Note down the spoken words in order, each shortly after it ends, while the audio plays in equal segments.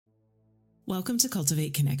Welcome to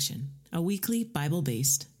Cultivate Connection, a weekly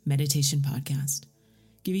Bible-based meditation podcast,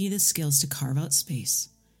 giving you the skills to carve out space,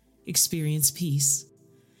 experience peace,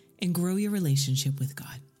 and grow your relationship with God.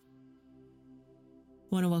 I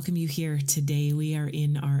want to welcome you here. Today we are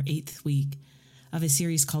in our 8th week of a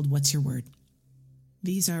series called What's Your Word?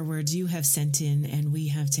 These are words you have sent in, and we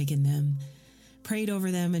have taken them, prayed over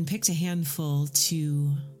them, and picked a handful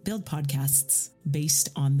to build podcasts based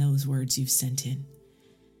on those words you've sent in.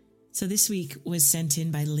 So this week was sent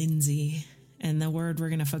in by Lindsay, and the word we're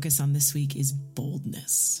going to focus on this week is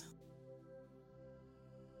boldness.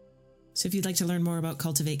 So if you'd like to learn more about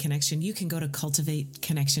Cultivate Connection, you can go to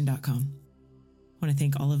cultivateconnection.com. I want to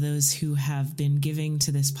thank all of those who have been giving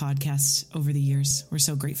to this podcast over the years. We're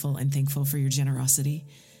so grateful and thankful for your generosity.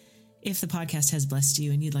 If the podcast has blessed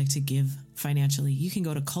you and you'd like to give financially, you can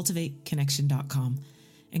go to cultivateconnection.com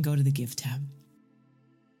and go to the Give tab.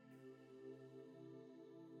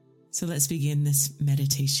 So let's begin this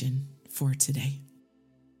meditation for today.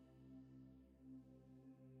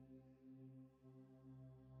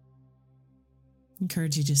 I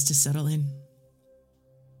encourage you just to settle in.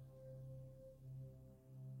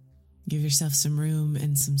 Give yourself some room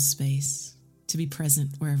and some space to be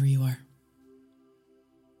present wherever you are.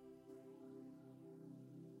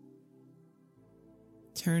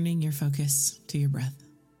 Turning your focus to your breath.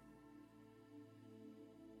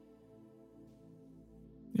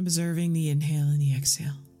 Observing the inhale and the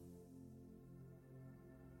exhale.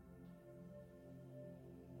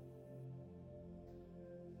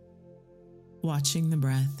 Watching the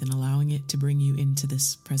breath and allowing it to bring you into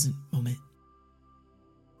this present moment.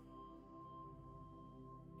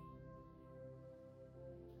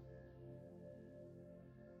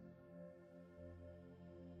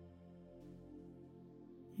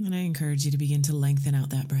 And I encourage you to begin to lengthen out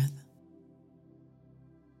that breath.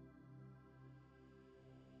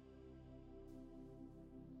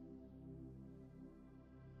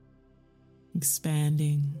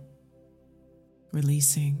 Expanding,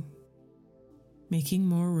 releasing, making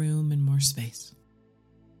more room and more space.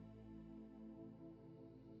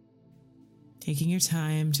 Taking your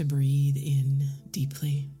time to breathe in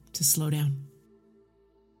deeply, to slow down.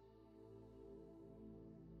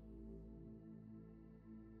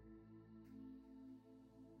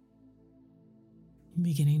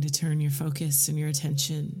 Beginning to turn your focus and your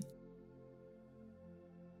attention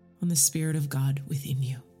on the Spirit of God within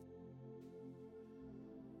you.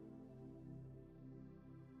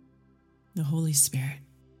 The Holy Spirit,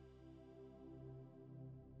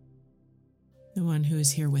 the one who is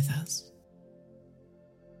here with us.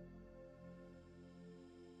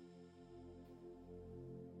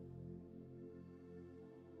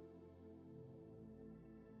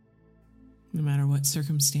 No matter what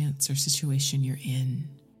circumstance or situation you're in,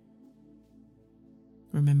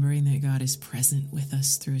 remembering that God is present with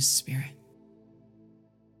us through His Spirit.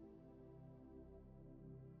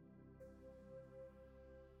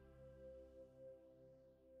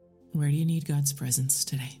 Where do you need God's presence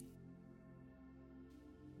today?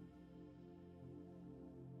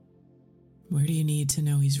 Where do you need to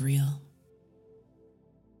know He's real?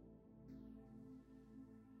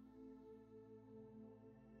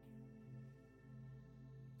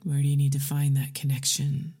 Where do you need to find that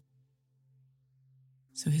connection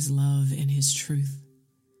so His love and His truth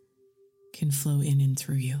can flow in and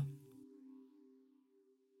through you?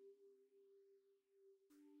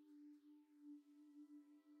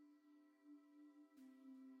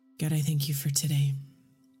 God, I thank you for today.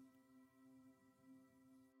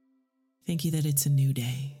 Thank you that it's a new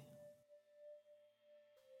day.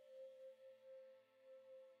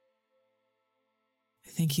 I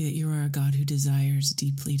thank you that you are a God who desires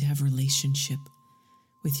deeply to have relationship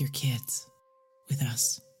with your kids, with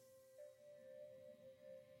us.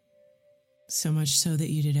 So much so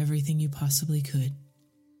that you did everything you possibly could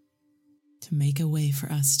to make a way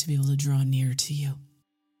for us to be able to draw near to you.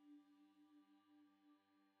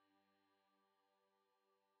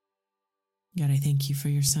 God, I thank you for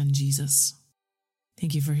your Son, Jesus.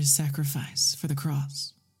 Thank you for His sacrifice, for the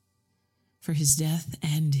cross, for His death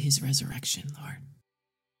and His resurrection, Lord.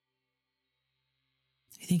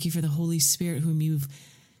 I thank you for the Holy Spirit whom you've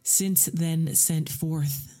since then sent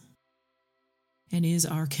forth and is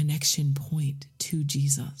our connection point to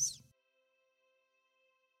Jesus.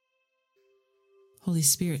 Holy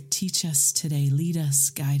Spirit, teach us today, lead us,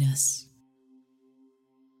 guide us.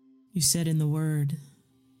 You said in the Word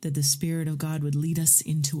that the Spirit of God would lead us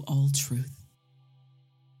into all truth.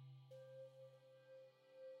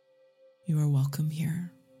 You are welcome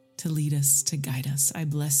here to lead us, to guide us. I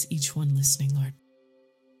bless each one listening, Lord.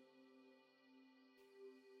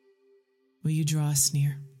 Will you draw us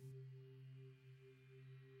near?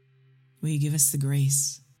 Will you give us the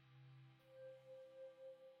grace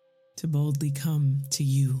to boldly come to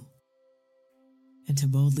you and to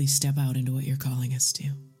boldly step out into what you're calling us to?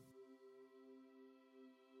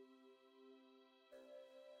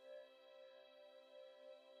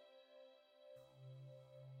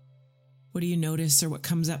 What do you notice, or what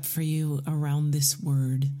comes up for you around this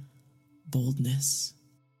word, boldness?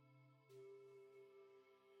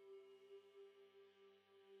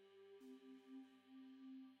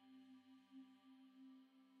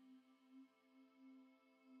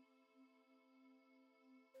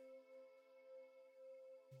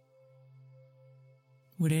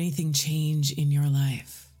 Would anything change in your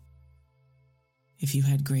life if you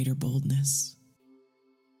had greater boldness?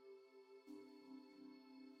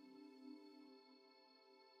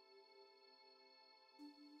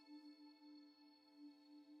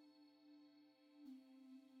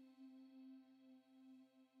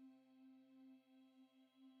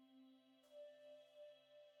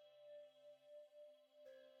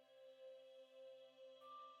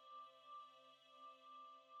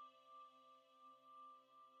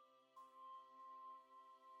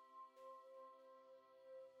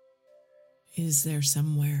 Is there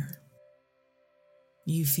somewhere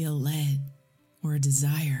you feel led or a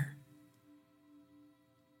desire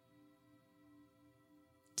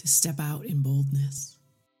to step out in boldness?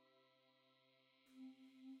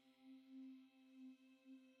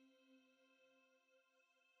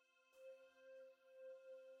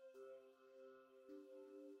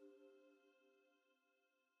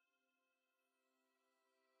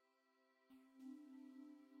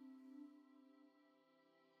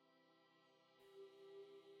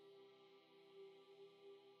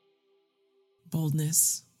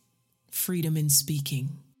 Boldness, freedom in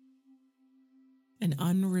speaking, and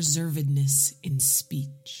unreservedness in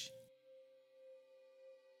speech.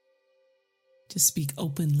 To speak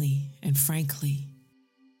openly and frankly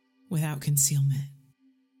without concealment.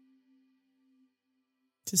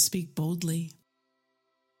 To speak boldly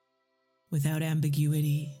without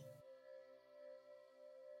ambiguity.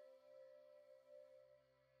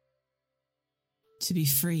 To be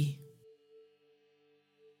free.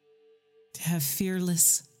 To have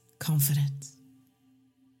fearless confidence.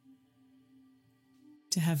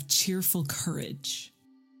 To have cheerful courage.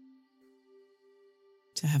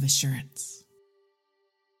 To have assurance.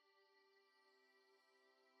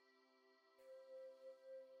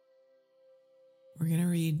 We're going to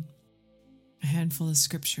read a handful of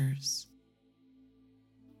scriptures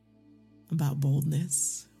about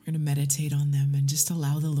boldness. We're going to meditate on them and just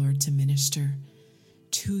allow the Lord to minister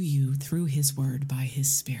to you through His Word by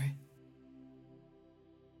His Spirit.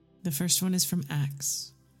 The first one is from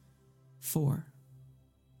Acts 4,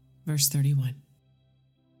 verse 31.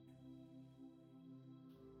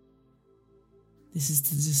 This is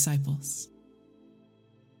the disciples.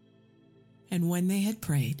 And when they had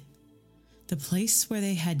prayed, the place where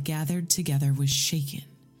they had gathered together was shaken,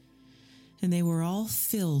 and they were all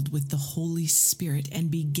filled with the Holy Spirit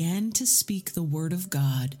and began to speak the word of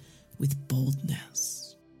God with boldness.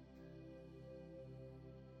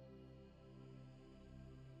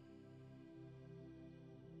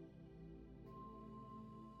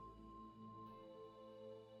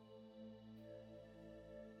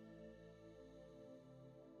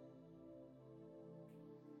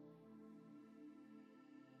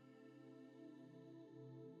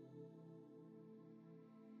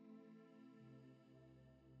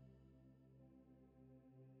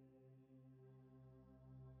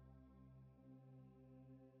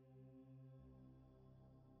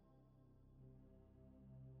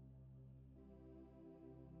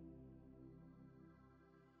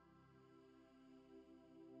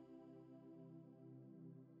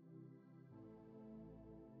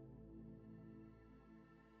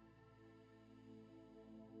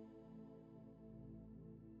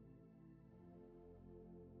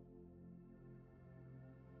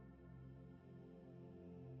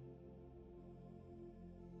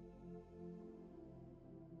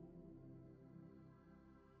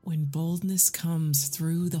 When boldness comes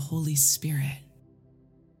through the Holy Spirit,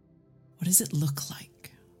 what does it look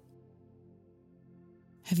like?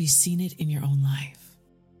 Have you seen it in your own life?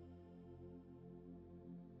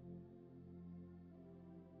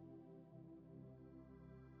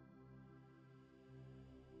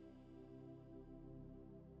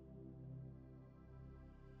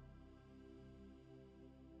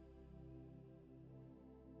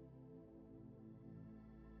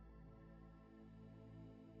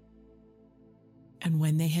 And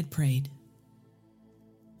when they had prayed,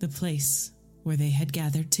 the place where they had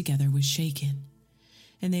gathered together was shaken,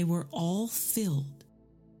 and they were all filled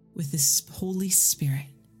with the Holy Spirit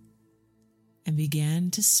and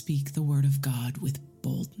began to speak the word of God with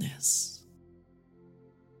boldness.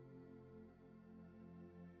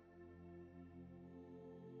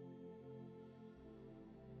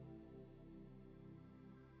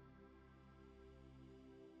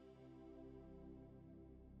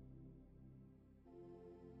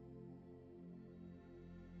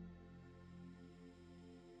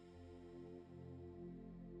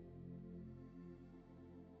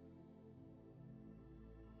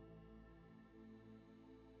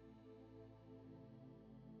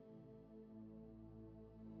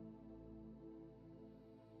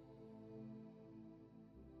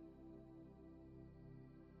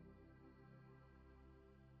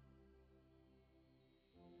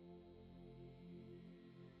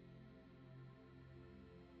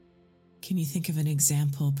 Can you think of an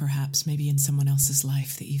example, perhaps maybe in someone else's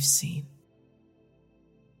life that you've seen,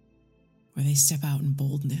 where they step out in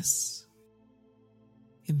boldness,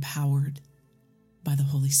 empowered by the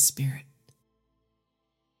Holy Spirit?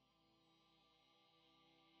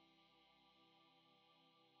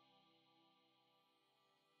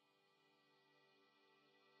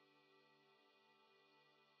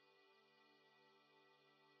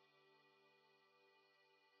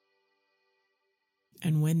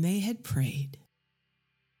 And when they had prayed,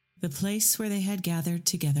 the place where they had gathered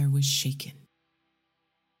together was shaken,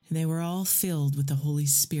 and they were all filled with the Holy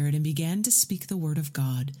Spirit and began to speak the word of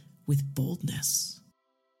God with boldness.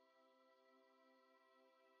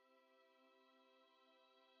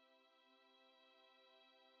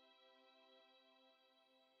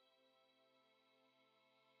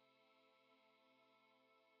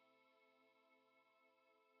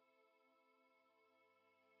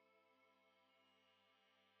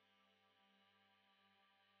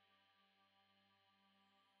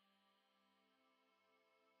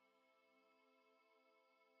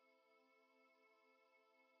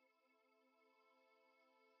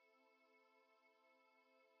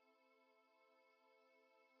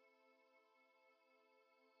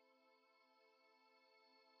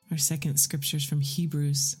 Our second scripture is from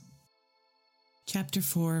Hebrews, chapter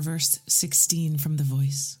 4, verse 16 from the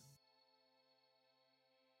Voice.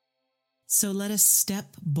 So let us step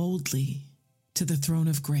boldly to the throne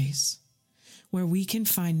of grace, where we can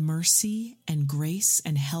find mercy and grace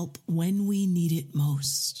and help when we need it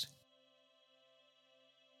most.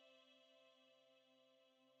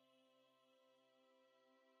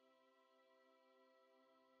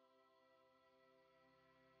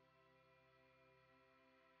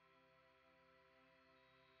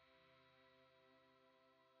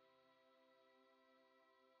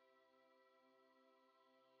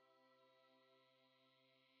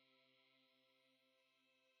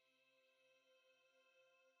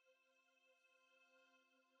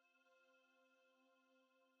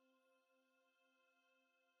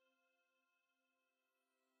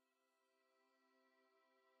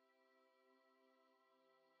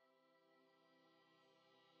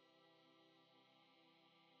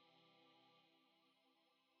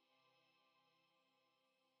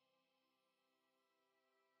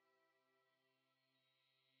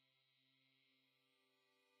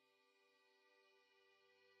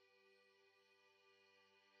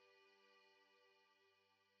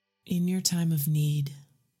 In your time of need,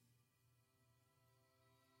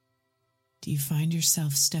 do you find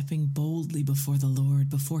yourself stepping boldly before the Lord,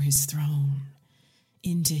 before His throne,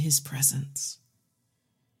 into His presence?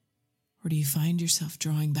 Or do you find yourself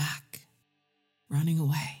drawing back, running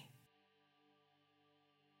away?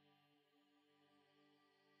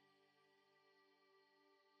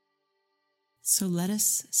 So let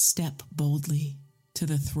us step boldly to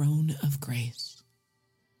the throne of grace,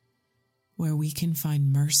 where we can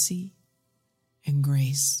find mercy and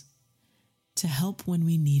grace to help when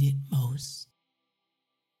we need it most.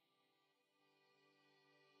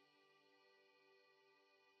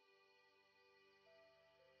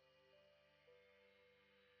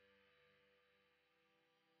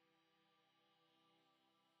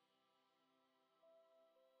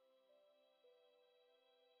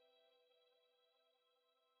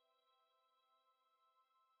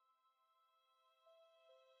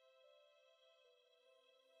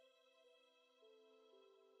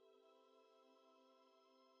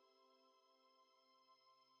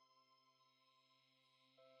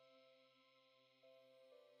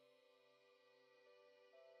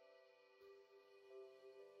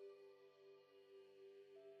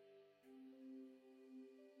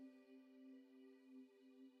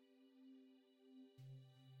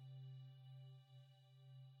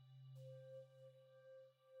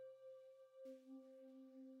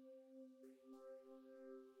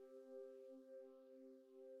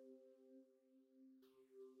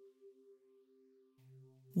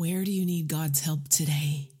 Where do you need God's help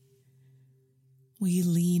today? Will you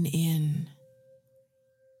lean in?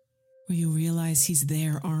 Will you realize He's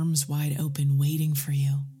there, arms wide open, waiting for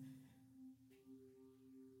you,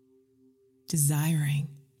 desiring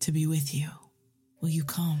to be with you? Will you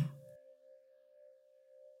come?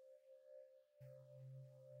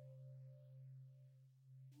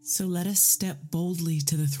 So let us step boldly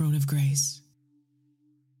to the throne of grace,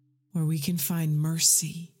 where we can find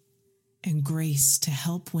mercy and grace to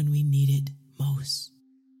help when we need it most.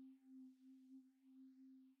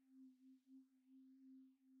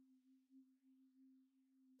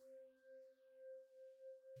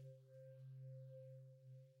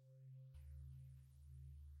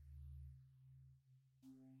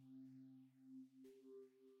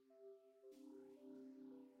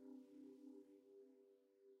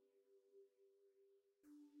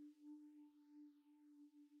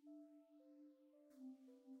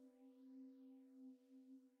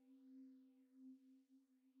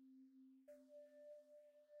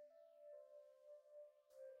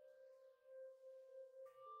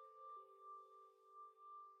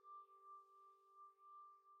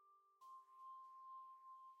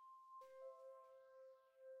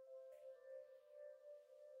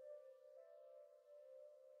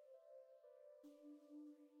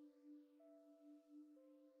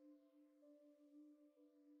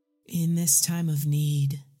 In this time of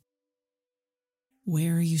need,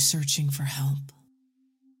 where are you searching for help?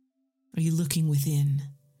 Are you looking within?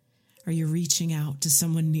 Are you reaching out to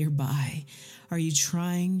someone nearby? Are you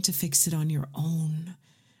trying to fix it on your own?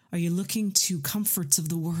 Are you looking to comforts of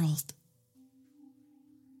the world?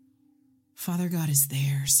 Father God is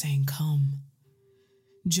there saying, come,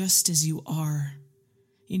 just as you are.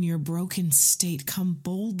 In your broken state, come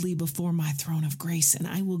boldly before my throne of grace, and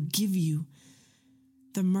I will give you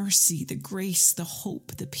the mercy, the grace, the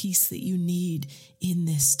hope, the peace that you need in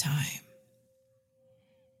this time.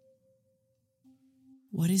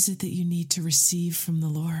 What is it that you need to receive from the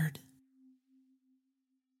Lord?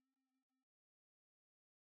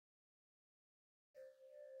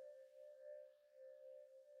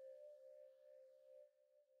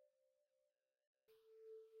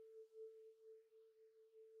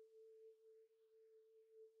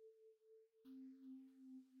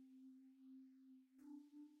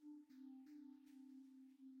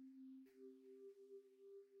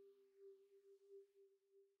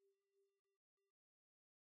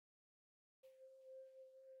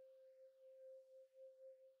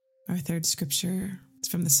 Our third scripture is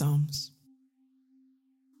from the Psalms,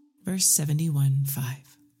 verse 71, 5. I'm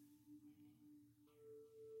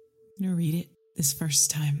going to read it this first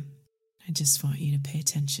time. I just want you to pay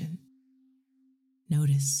attention.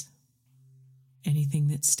 Notice anything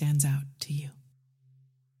that stands out to you.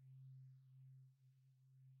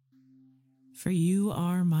 For you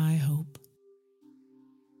are my hope,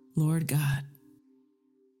 Lord God.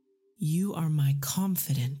 You are my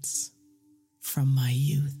confidence from my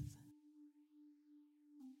youth.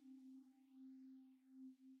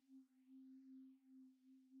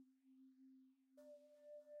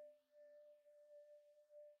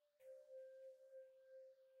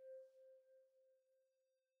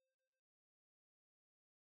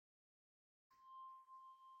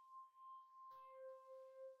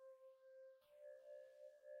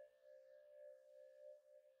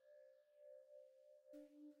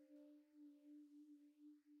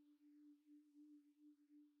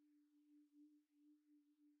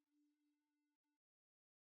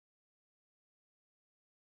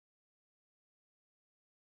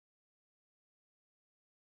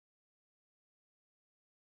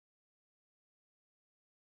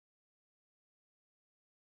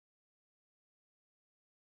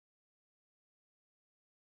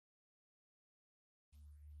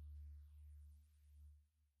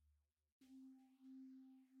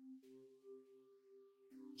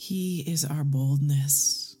 He is our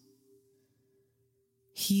boldness.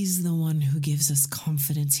 He's the one who gives us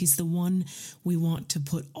confidence. He's the one we want to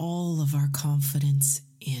put all of our confidence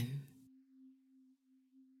in.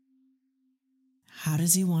 How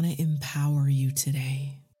does he want to empower you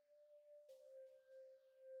today?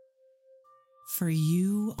 For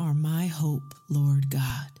you are my hope, Lord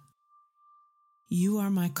God. You are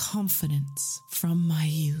my confidence from my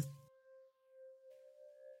youth.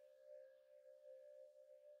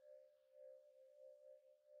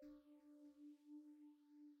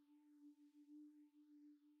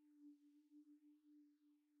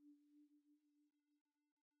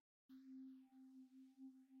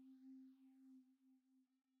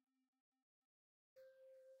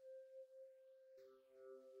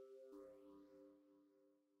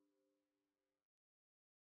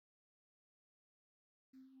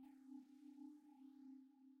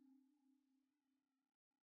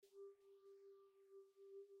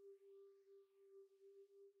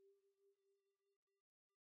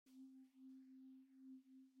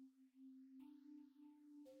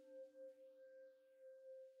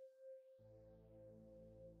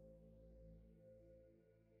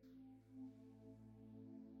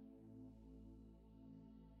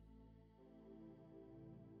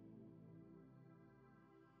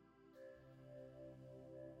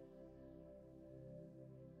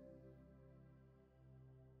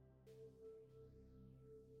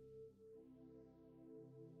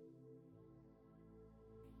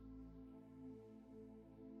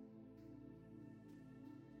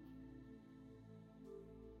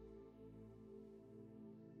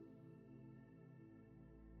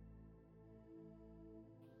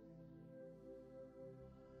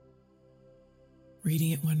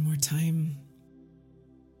 reading it one more time.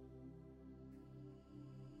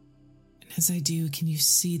 And as I do, can you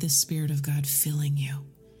see the Spirit of God filling you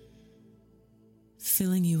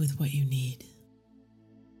with what you need?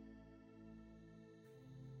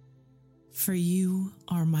 For you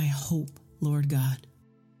are my hope, Lord God.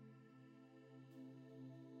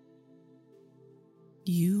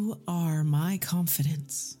 You are my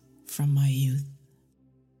confidence from my youth.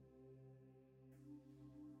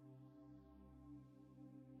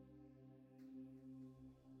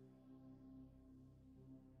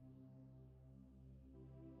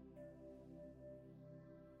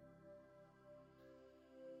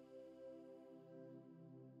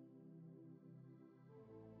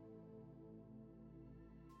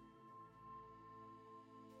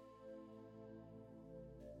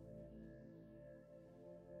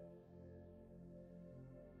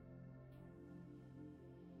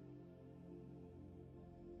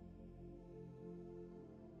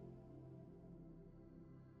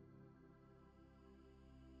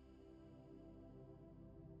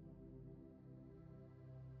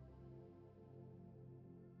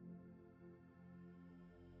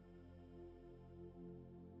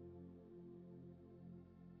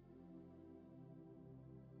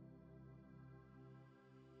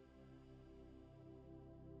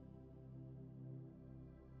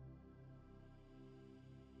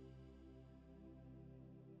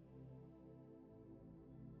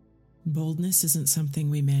 Boldness isn't something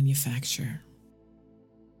we manufacture.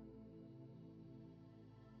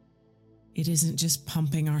 It isn't just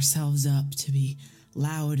pumping ourselves up to be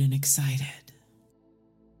loud and excited.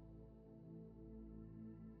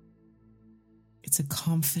 It's a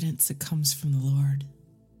confidence that comes from the Lord,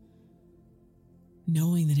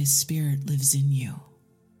 knowing that His Spirit lives in you,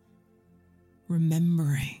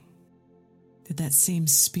 remembering that that same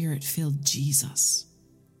Spirit filled Jesus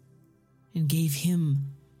and gave Him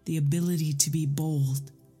the ability to be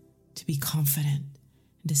bold, to be confident,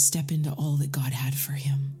 and to step into all that God had for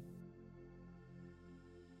Him.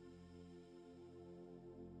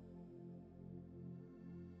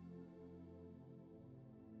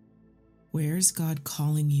 Where is God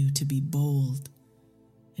calling you to be bold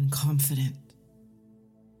and confident?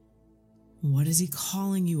 What is He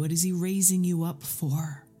calling you? What is He raising you up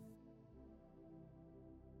for?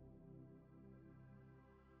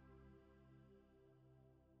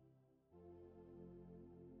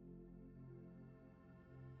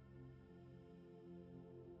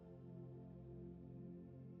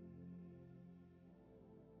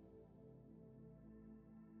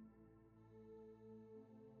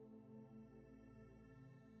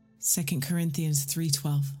 Second Corinthians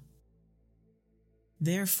 3:12.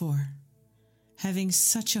 Therefore, having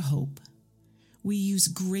such a hope, we use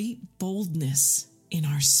great boldness in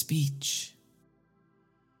our speech.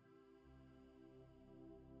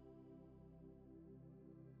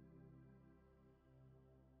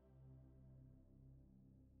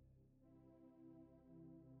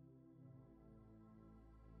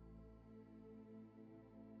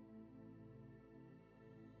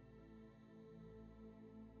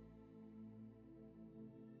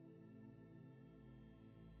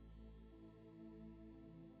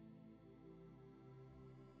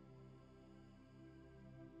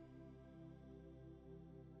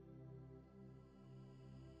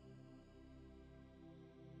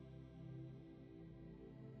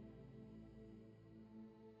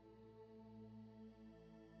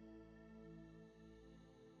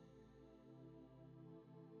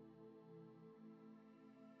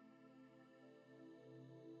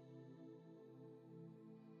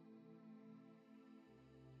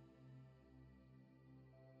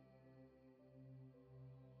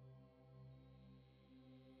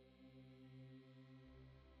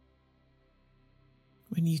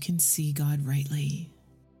 When you can see God rightly,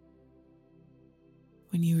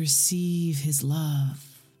 when you receive His love,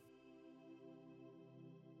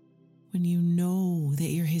 when you know that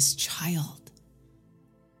you're His child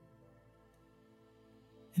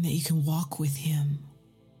and that you can walk with Him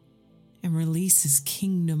and release His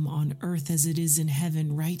kingdom on earth as it is in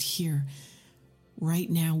heaven, right here, right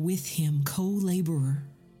now with Him, co-laborer.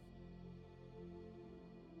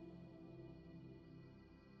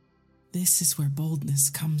 This is where boldness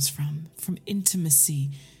comes from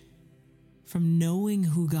intimacy, from knowing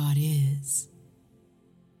who God is,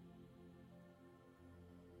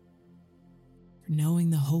 from knowing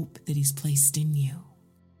the hope that He's placed in you,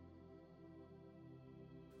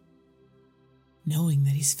 knowing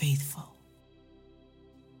that He's faithful.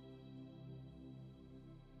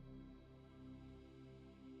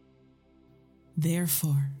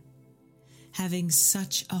 Therefore, having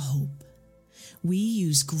such a hope, we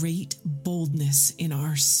use great boldness in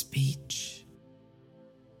our speech.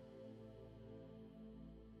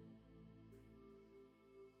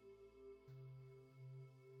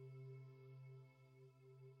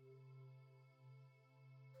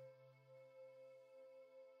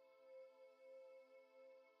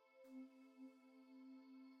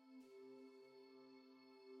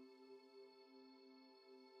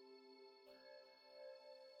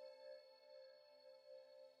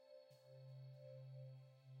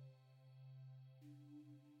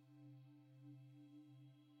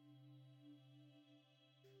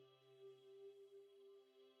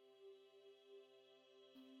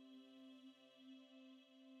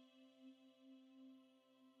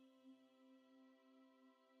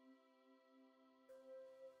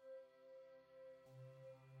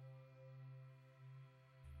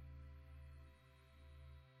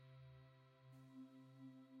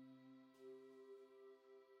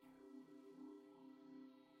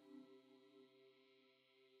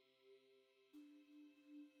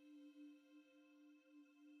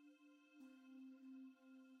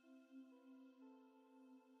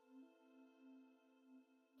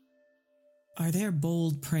 Are there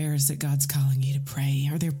bold prayers that God's calling you to pray?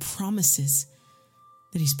 Are there promises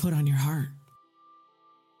that He's put on your heart?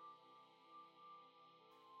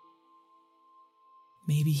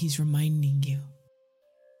 Maybe He's reminding you,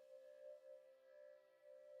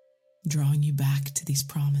 drawing you back to these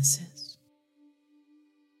promises.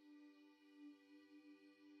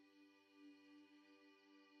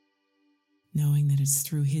 Knowing that it's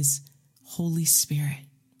through His Holy Spirit,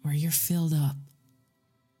 where you're filled up,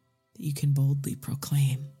 that you can boldly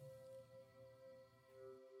proclaim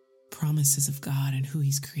promises of God and who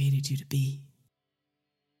He's created you to be.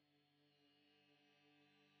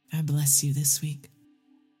 I bless you this week.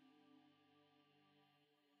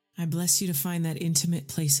 I bless you to find that intimate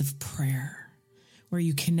place of prayer where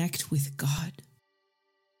you connect with God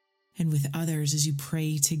and with others as you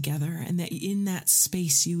pray together, and that in that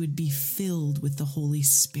space you would be filled with the Holy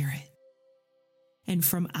Spirit. And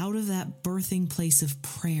from out of that birthing place of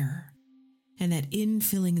prayer and that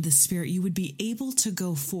infilling of the Spirit, you would be able to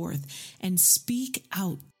go forth and speak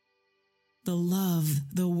out the love,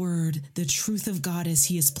 the word, the truth of God as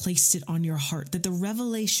He has placed it on your heart, that the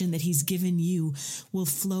revelation that He's given you will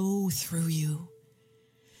flow through you.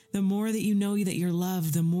 The more that you know that you're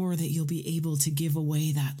loved, the more that you'll be able to give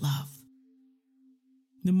away that love.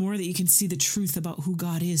 The more that you can see the truth about who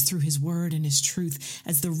God is through His word and His truth,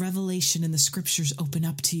 as the revelation and the scriptures open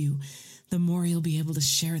up to you, the more you'll be able to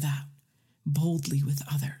share that boldly with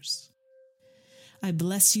others. I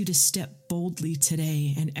bless you to step boldly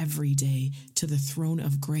today and every day to the throne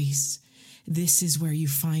of grace. This is where you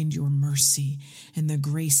find your mercy and the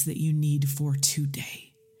grace that you need for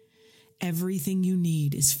today. Everything you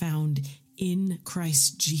need is found in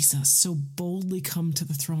Christ Jesus. So boldly come to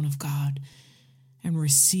the throne of God and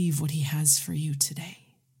receive what He has for you today.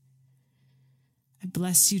 I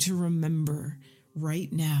bless you to remember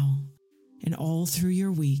right now and all through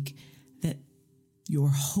your week that your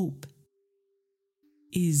hope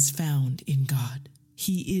is found in God.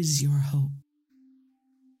 He is your hope.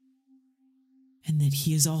 And that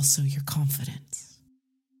He is also your confidence.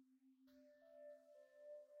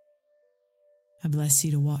 I bless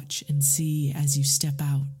you to watch and see as you step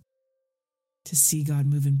out, to see God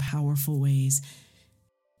move in powerful ways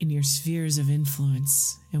in your spheres of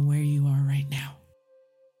influence and where you are right now.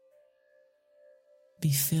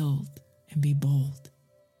 Be filled and be bold.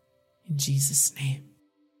 In Jesus' name,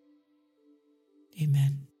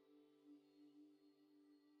 amen.